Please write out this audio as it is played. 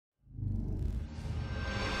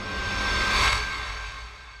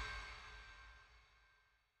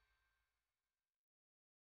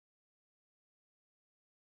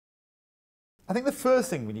I think the first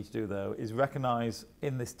thing we need to do, though, is recognize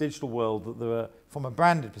in this digital world that there are, from a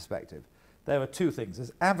branded perspective, there are two things.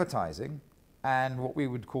 There's advertising and what we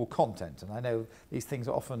would call content. And I know these things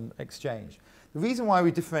are often exchanged. The reason why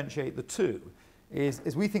we differentiate the two is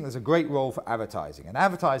we think there's a great role for advertising. And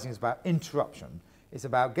advertising is about interruption. It's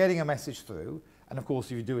about getting a message through. And of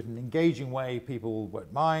course, if you do it in an engaging way, people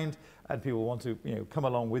won't mind, and people want to come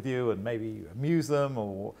along with you and maybe you amuse them,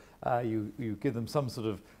 or you give them some sort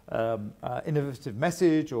of innovative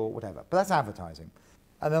message or whatever. But that's advertising.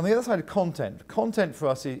 And then on the other side of content, content for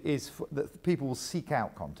us is that people will seek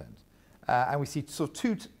out content. And we see sort of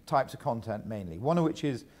two types of content mainly, one of which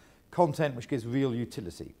is content which gives real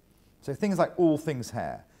utility. So things like all things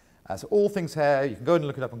hair. So all things hair, you can go and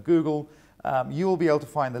look it up on Google. You'll be able to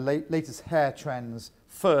find the latest hair trends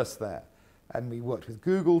first there. And we worked with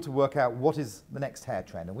Google to work out what is the next hair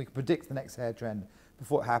trend. And we can predict the next hair trend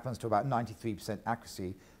before it happens to about 93%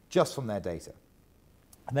 accuracy just from their data.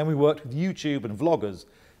 And then we worked with YouTube and vloggers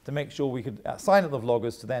to make sure we could sign up the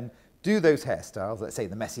vloggers to then do those hairstyles, let's say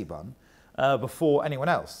the messy bun, before anyone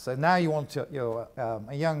else. So now you want to, you're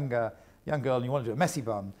a young girl and you want to do a messy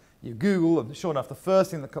bun. You Google, and sure enough, the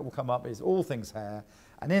first thing that will come up is all things hair.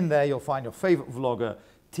 And in there, you'll find your favorite vlogger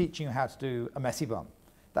teaching you how to do a messy bun.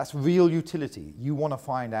 That's real utility. You want to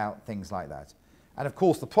find out things like that. And of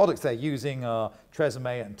course, the products they're using are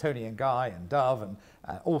Tresemme and Toni and Guy and Dove and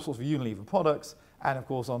all sorts of Unilever products. And of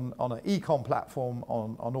course, on an e-com platform,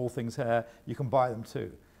 on all things hair, you can buy them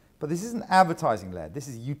too. But this isn't advertising-led. This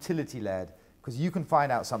is utility-led, because you can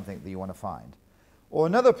find out something that you want to find. Or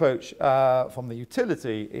another approach from the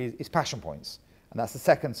utility is passion points. And that's the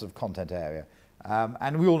second sort of content area.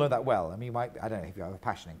 And we all know that well. I mean, I don't know if you have a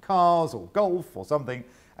passion in cars or golf or something,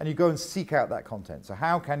 and you go and seek out that content. So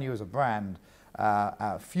how can you as a brand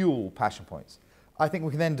fuel passion points? I think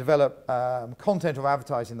we can then develop content or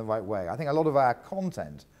advertising the right way. I think a lot of our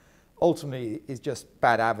content ultimately is just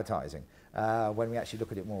bad advertising when we actually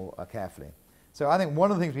look at it more carefully. So I think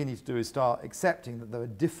one of the things we need to do is start accepting that there are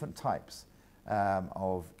different types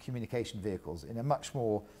of communication vehicles in a much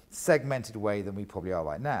more segmented way than we probably are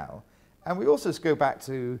right now. And we also just go back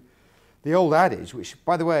to the old adage, which,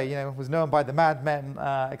 by the way, was known by the madmen,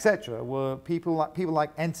 etc., were people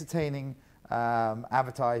like entertaining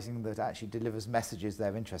advertising that actually delivers messages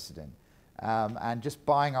they're interested in. And just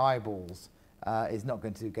buying eyeballs is not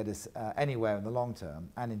going to get us anywhere in the long term.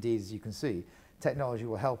 And indeed, as you can see, technology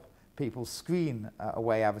will help people screen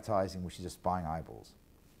away advertising, which is just buying eyeballs.